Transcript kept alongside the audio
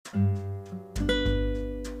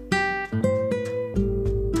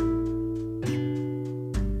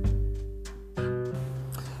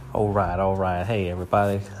All right. Hey,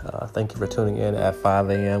 everybody. Thank you for tuning in at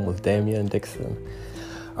 5 a.m. with Damian Dixon.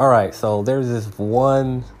 All right, so there's this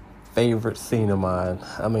one favorite scene of mine.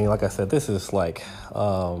 I mean, like I said, this is like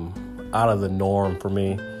out of the norm for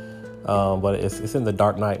me, but it's in the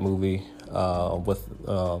Dark Knight movie with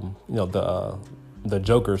the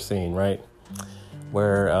Joker scene, right,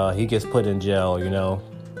 where he gets put in jail,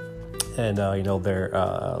 and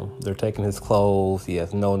they're taking his clothes. He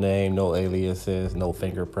has no name, no aliases, no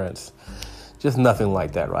fingerprints, just nothing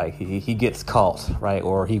like that, right? He gets caught, right,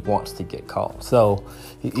 or he wants to get caught. So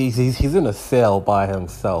he's in a cell by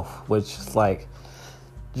himself, which is like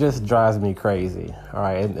just drives me crazy. All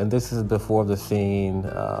right, and this is before the scene,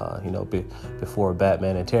 before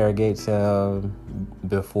Batman interrogates him,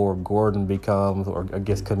 before Gordon becomes or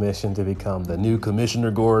gets commissioned to become the new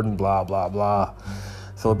Commissioner Gordon. Blah blah blah.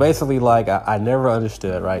 So basically, like, I never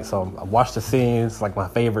understood, right? So I watched the scenes, like my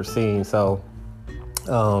favorite scene. So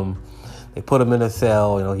they put him in a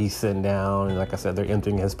cell, he's sitting down, and like I said, they're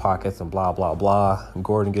emptying his pockets and blah, blah, blah. And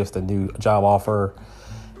Gordon gets the new job offer.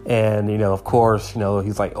 And, of course,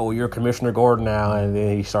 he's like, oh, you're Commissioner Gordon now. And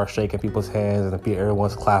then he starts shaking people's hands, and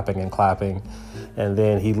everyone's clapping and clapping. And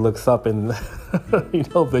then he looks up and,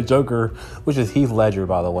 the Joker, which is Heath Ledger,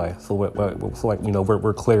 by the way. So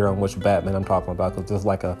we're clear on which Batman I'm talking about, because there's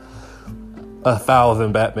like a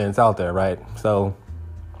 1,000 Batmans out there, right? So,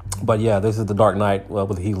 but yeah, this is the Dark Knight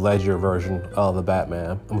with the Heath Ledger version of the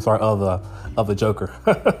Batman. I'm sorry, of the Joker.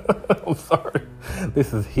 I'm sorry.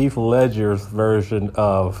 This is Heath Ledger's version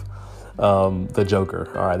of the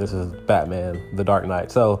Joker. All right, this is Batman, the Dark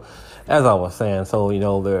Knight. So, as I was saying,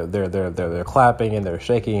 they're clapping and they're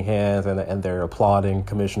shaking hands and they're applauding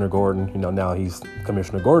Commissioner Gordon. Now he's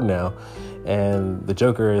Commissioner Gordon now, and the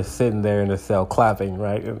Joker is sitting there in the cell clapping.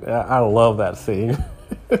 Right, I love that scene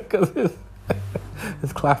because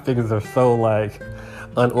his clappings are so like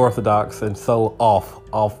unorthodox and so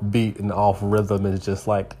off beat and off rhythm. It's just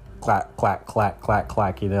like clack, clack, clack, clack,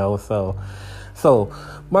 clack. So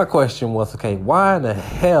my question was, okay, why in the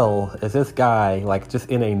hell is this guy like just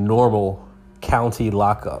in a normal county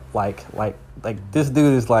lockup? Like this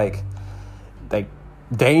dude is like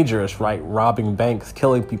dangerous, right? Robbing banks,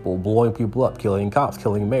 killing people, blowing people up, killing cops,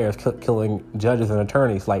 killing mayors, killing judges and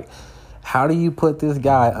attorneys. Like, how do you put this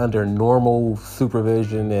guy under normal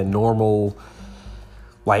supervision and normal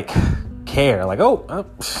care? Like,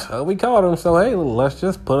 we caught him, so hey, let's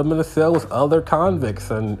just put him in a cell with other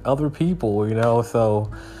convicts and other people,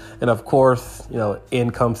 So, and of course,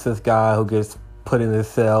 in comes this guy who gets put in his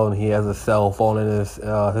cell, and he has a cell phone in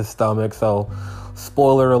his stomach. So,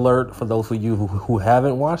 spoiler alert for those of you who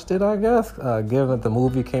haven't watched it, I guess, given that the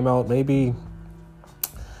movie came out maybe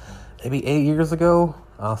 8 years ago.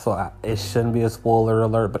 So it shouldn't be a spoiler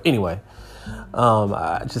alert, but anyway.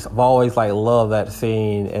 I've always loved that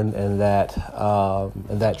scene and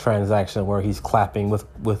that transaction where he's clapping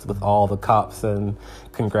with all the cops and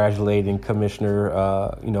congratulating Commissioner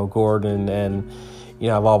Gordon, and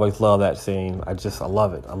I've always loved that scene. I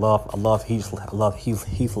love it. I love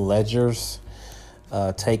Heath Ledger's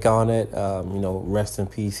take on it. Rest in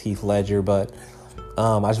peace, Heath Ledger. But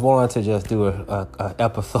I just wanted to do a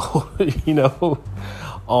episode,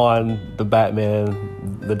 on the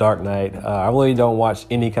Batman, the Dark Knight. I really don't watch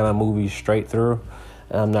any kind of movies straight through.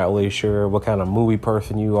 And I'm not really sure what kind of movie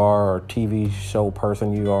person you are, or TV show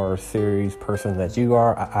person you are, or series person that you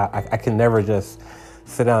are. I can never just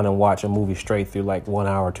sit down and watch a movie straight through, like 1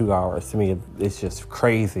 hour, 2 hours. To me, it's just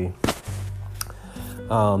crazy.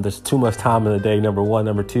 There's too much time in the day, number one.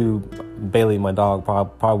 Number two, Bailey, my dog,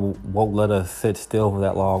 probably won't let us sit still for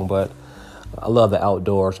that long. But I love the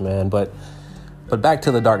outdoors, man. But back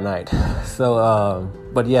to the Dark Knight. So,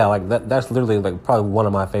 but yeah, that's literally probably one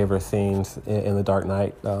of my favorite scenes in the Dark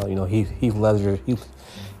Knight. Heath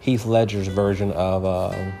Ledger's version of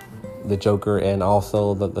the Joker, and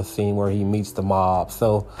also the scene where he meets the mob.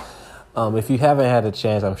 So, if you haven't had a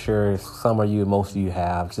chance, I'm sure some of you, most of you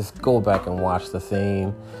have, just go back and watch the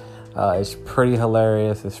scene. It's pretty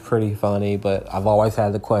hilarious. It's pretty funny, but I've always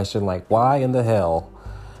had the question, why in the hell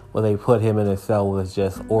would they put him in a cell with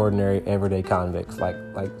just ordinary, everyday convicts? Like,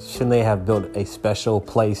 shouldn't they have built a special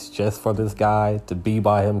place just for this guy to be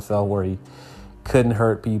by himself, where he couldn't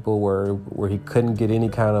hurt people, where he couldn't get any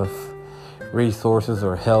kind of resources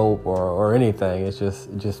or help or anything? It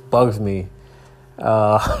just bugs me.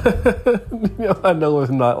 I know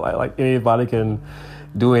it's not like anybody can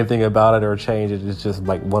do anything about it or change it. It's just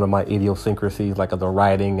one of my idiosyncrasies, of the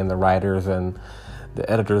writing and the writers and the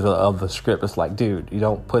editors of the script. It's like, dude, you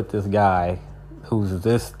don't put this guy who's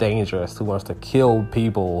this dangerous, who wants to kill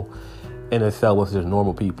people, in a cell with just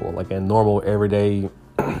normal people, in normal everyday.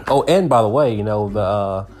 Oh, and by the way,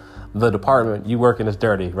 the department you work in is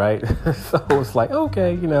dirty, right? So it's like,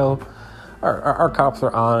 okay, you know, our cops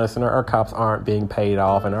are honest, and our cops aren't being paid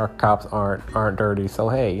off, and our cops aren't dirty. So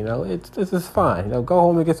hey, you know, this is fine. You know, go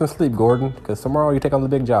home and get some sleep, Gordon, because tomorrow you take on the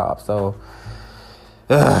big job. So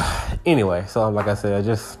anyway, so like I said, I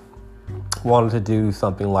just wanted to do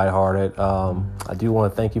something lighthearted. I do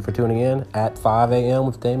want to thank you for tuning in at 5 a.m.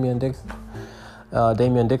 with Damian Dixon.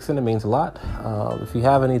 Damian Dixon, it means a lot. If you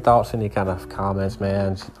have any thoughts, any kind of comments,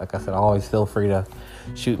 man, like I said, always feel free to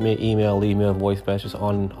shoot me an email, leave me a voice message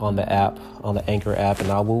on the app, on the Anchor app,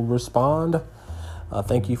 and I will respond.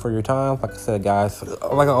 Thank you for your time. Like I said, guys,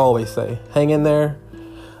 like I always say, hang in there.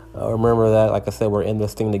 Remember that, like I said, we're in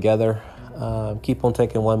this thing together. Keep on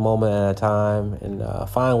taking one moment at a time, and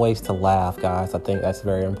find ways to laugh, guys. I think that's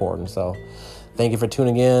very important. So thank you for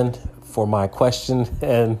tuning in for my question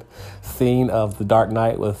and scene of The Dark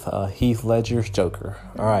Knight with Heath Ledger's Joker.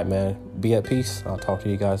 All right, man. Be at peace. I'll talk to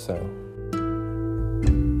you guys soon.